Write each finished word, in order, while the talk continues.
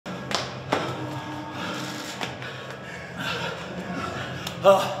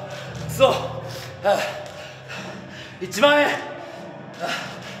そう、1万円、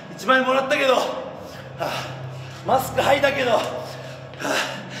1万円もらったけど、マスク剥いだけど、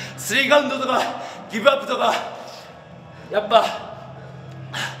3カウントとかギブアップとか、やっぱ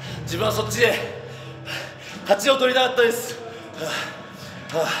自分はそっちで勝ちを取りたかったです。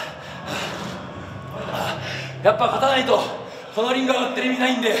やっぱ勝たないとこのリング上がってる意味な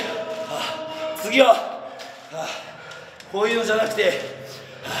いんで、次はこういうのじゃなくて、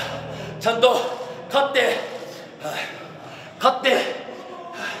ちゃんと勝って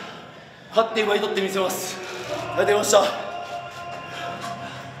奪い取ってみせます。ありがとうございました。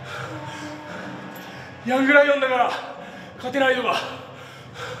ヤングライオンだから勝てないとか、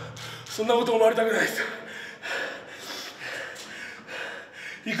そんなこと思われたくないです。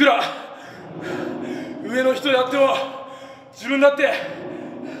いくら上の人であっても、自分だって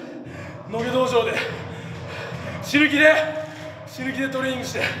野毛道場で死ぬ気でトレーニング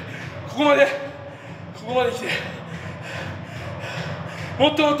して、ここまで来て、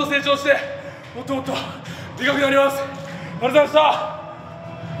もっともっと成長して、もっともっとでかくなります。ありがとうございました。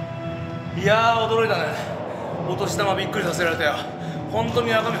いやー、驚いたね。お年玉びっくりさせられたよ。本当に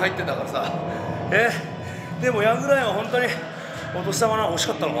中身入ってんだからさ。でもヤングライオンは本当にお年玉の欲し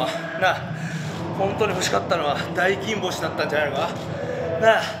かったのかな。本当に欲しかったのは大金星だったんじゃないのか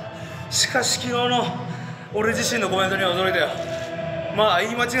な。しかし昨日の俺自身のコメントには驚いたよ。まあ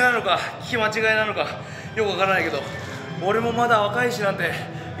言い間違いなのか聞き間違いなのかよくわからないけど、俺もまだ若いしなんて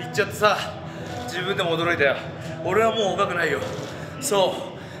言っちゃってさ、自分でも驚いたよ。俺はもう若くないよ。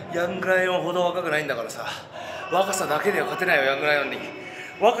そう、ヤングライオンほど若くないんだからさ。若さだけでは勝てないよ、ヤングライオンに。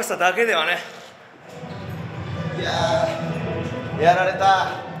若さだけではね。いやー、やられた。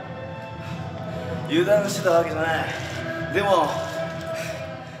油断してたわけじゃない。でも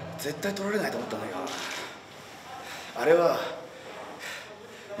絶対取られないと思ったんだけど、あれは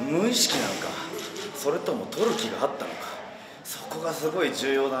無意識なのか、それとも取る気があったのか、そこがすごい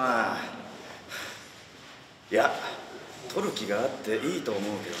重要だな。いや、取る気があっていいと思う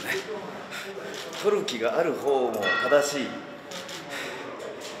けどね。取る気がある方も正しい。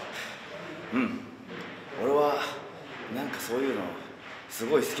俺はなんかそういうのす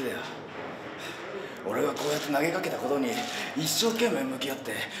ごい好きだよ。俺がこうやって投げかけたことに一生懸命向き合っ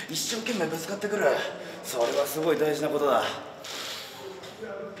て一生懸命ぶつかってくる、それはすごい大事なことだ。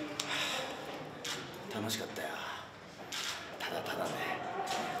楽しかったよ。ただただね。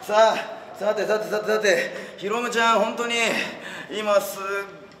さてヒロムちゃん、本当に今すっ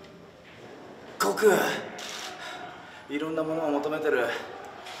ごくいろんなものを求めてる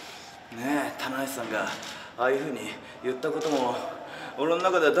ね。棚橋さんがああいうふうに言ったことも俺の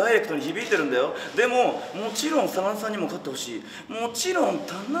中ではダイレクトに響いてるんだよ。でももちろん真田さんにも勝ってほしい。もちろん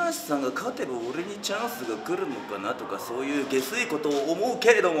棚橋さんが勝てば俺にチャンスが来るのかなとか、そういう下水ことを思う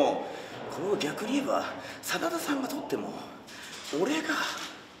けれども、これを逆に言えば真田さんが取っても俺が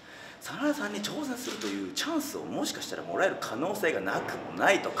真田さんに挑戦するというチャンスをもしかしたらもらえる可能性がなくも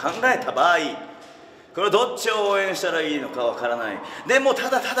ないと考えた場合、これどっちを応援したらいいのかわからない。でもた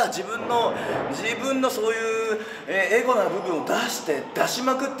だただ自分のそういうエゴな部分を出し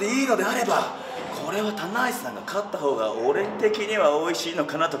まくっていいのであれば、これは棚橋さんが勝った方が俺的には美味しいの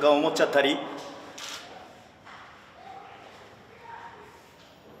かなとか思っちゃったり。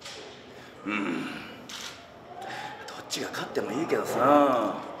どっちが勝ってもいいけど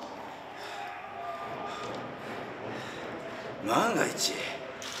さ、万が一、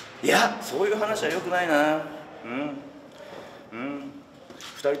いや、そういう話はよくないな。2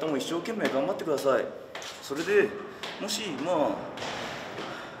人とも一生懸命頑張ってください。それでもし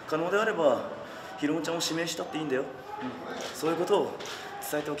可能であればヒロムちゃんを指名したっていいんだよ。そういうことを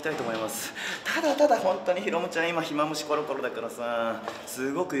伝えておきたいと思います。ただただ本当にヒロムちゃん今暇虫コロコロだからさ、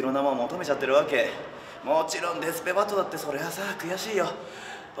すごくいろんなもの求めちゃってるわけ。もちろんデスペバットだってそれはさ悔しいよ。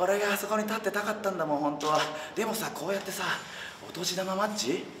俺があそこに立ってたかったんだもん本当は。でもさ、こうやってさお年玉マッ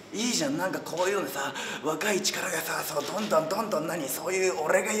チいいじゃん。なんかこういうのでさ、若い力がさ、そうどんどんそういう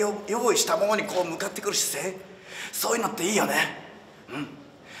俺が用意したものにこう向かってくる姿勢、そういうのっていいよね。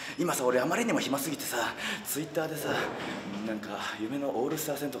今さ、俺あまりにも暇すぎてさ、ツイッターでさ、なんか夢のオールス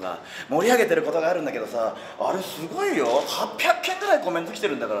ター戦とか盛り上げてることがあるんだけどさ、あれすごいよ。800件ぐらいコメント来て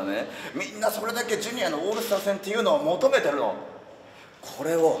るんだからね。みんなそれだけジュニアのオールスター戦っていうのを求めてるの。こ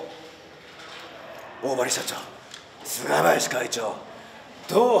れを大張社長、菅林会長、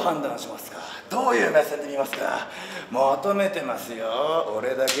どう判断しますか。どういう目線で見ますか。求めてますよ。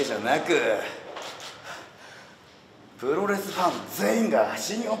俺だけじゃなくプロレスファン全員が、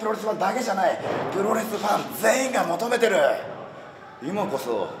新日本プロレスファンだけじゃない、プロレスファン全員が求めてる。今こ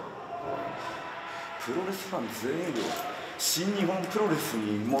そプロレスファン全員を新日本プロレス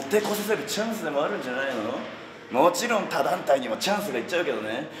に持ってこさせるチャンスでもあるんじゃないの？もちろん他団体にもチャンスがいっちゃうけど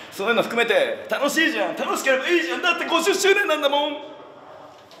ね、そういうの含めて楽しいじゃん、楽しければいいじゃん、だって50周年なんだもん。